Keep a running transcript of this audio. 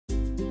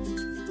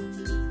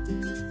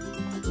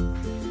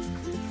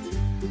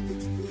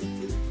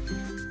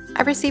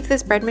I received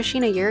this bread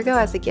machine a year ago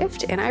as a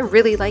gift and I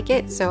really like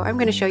it, so I'm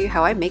going to show you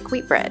how I make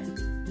wheat bread.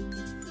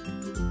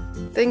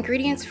 The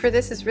ingredients for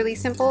this is really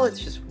simple. It's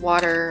just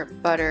water,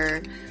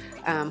 butter,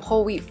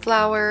 whole wheat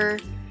flour,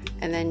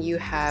 and then you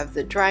have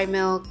the dry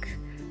milk,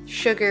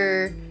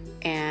 sugar,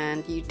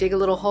 and you dig a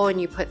little hole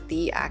and you put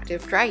the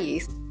active dry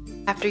yeast.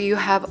 After you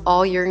have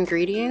all your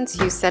ingredients,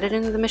 you set it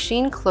into the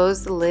machine,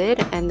 close the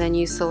lid, and then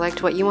you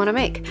select what you want to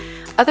make.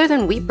 Other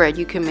than wheat bread,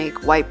 you can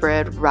make white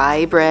bread,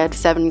 rye bread,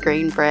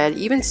 7-grain bread,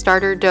 even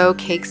starter dough,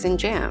 cakes, and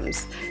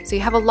jams. So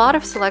you have a lot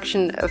of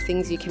selection of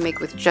things you can make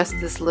with just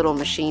this little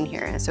machine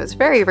here. So it's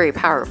very, very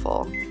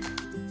powerful.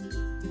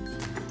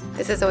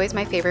 This is always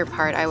my favorite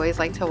part. I always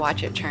like to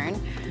watch it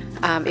turn.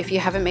 If you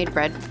haven't made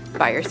bread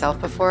by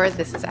yourself before,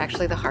 this is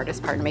actually the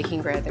hardest part in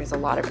making bread. There's a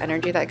lot of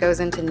energy that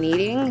goes into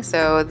kneading,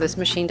 so this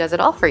machine does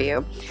it all for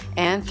you.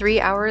 And 3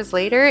 hours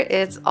later,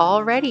 it's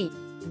all ready.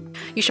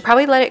 You should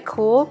probably let it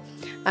cool.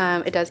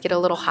 It does get a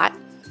little hot,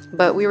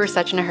 but we were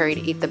such in a hurry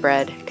to eat the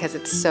bread because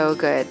it's so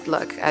good.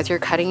 Look, as you're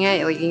cutting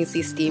it, you can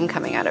see steam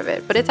coming out of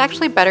it, but it's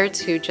actually better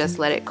to just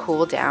let it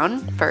cool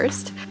down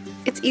first.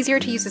 It's easier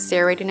to use a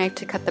serrated knife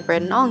to cut the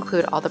bread, and I'll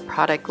include all the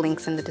product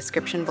links in the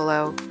description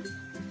below.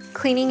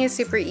 Cleaning is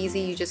super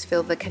easy. You just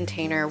fill the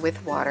container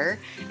with water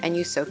and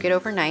you soak it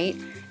overnight,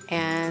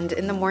 and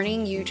in the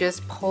morning you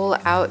just pull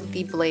out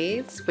the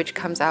blades, which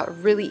comes out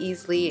really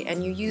easily,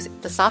 and you use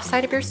the soft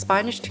side of your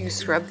sponge to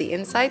scrub the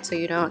inside so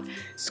you don't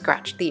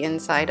scratch the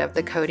inside of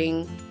the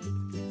coating.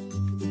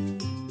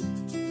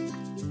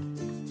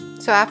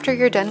 So after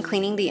you're done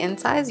cleaning the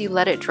insides, you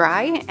let it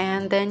dry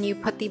and then you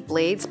put the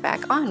blades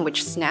back on,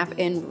 which snap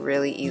in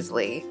really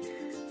easily.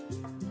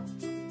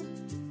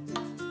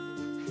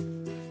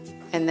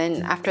 And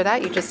then after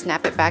that, you just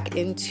snap it back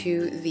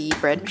into the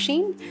bread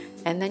machine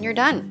and then you're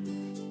done.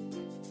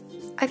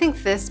 I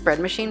think this bread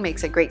machine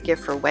makes a great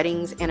gift for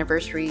weddings,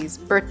 anniversaries,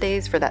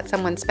 birthdays, for that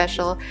someone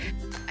special.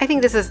 I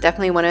think this is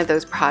definitely one of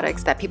those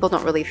products that people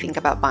don't really think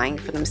about buying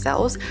for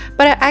themselves,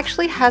 but it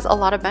actually has a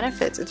lot of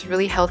benefits. It's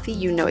really healthy.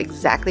 You know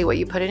exactly what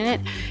you put in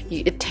it.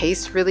 It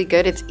tastes really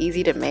good. It's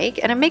easy to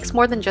make, and it makes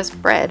more than just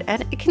bread,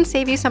 and it can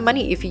save you some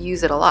money if you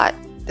use it a lot.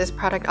 This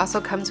product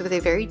also comes with a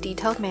very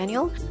detailed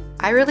manual.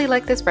 I really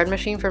like this bread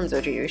machine from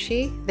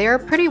Zojirushi. They are a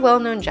pretty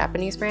well-known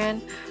Japanese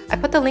brand. I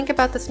put the link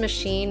about this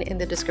machine in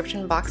the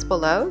description box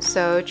below,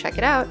 so check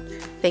it out.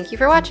 Thank you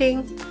for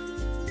watching!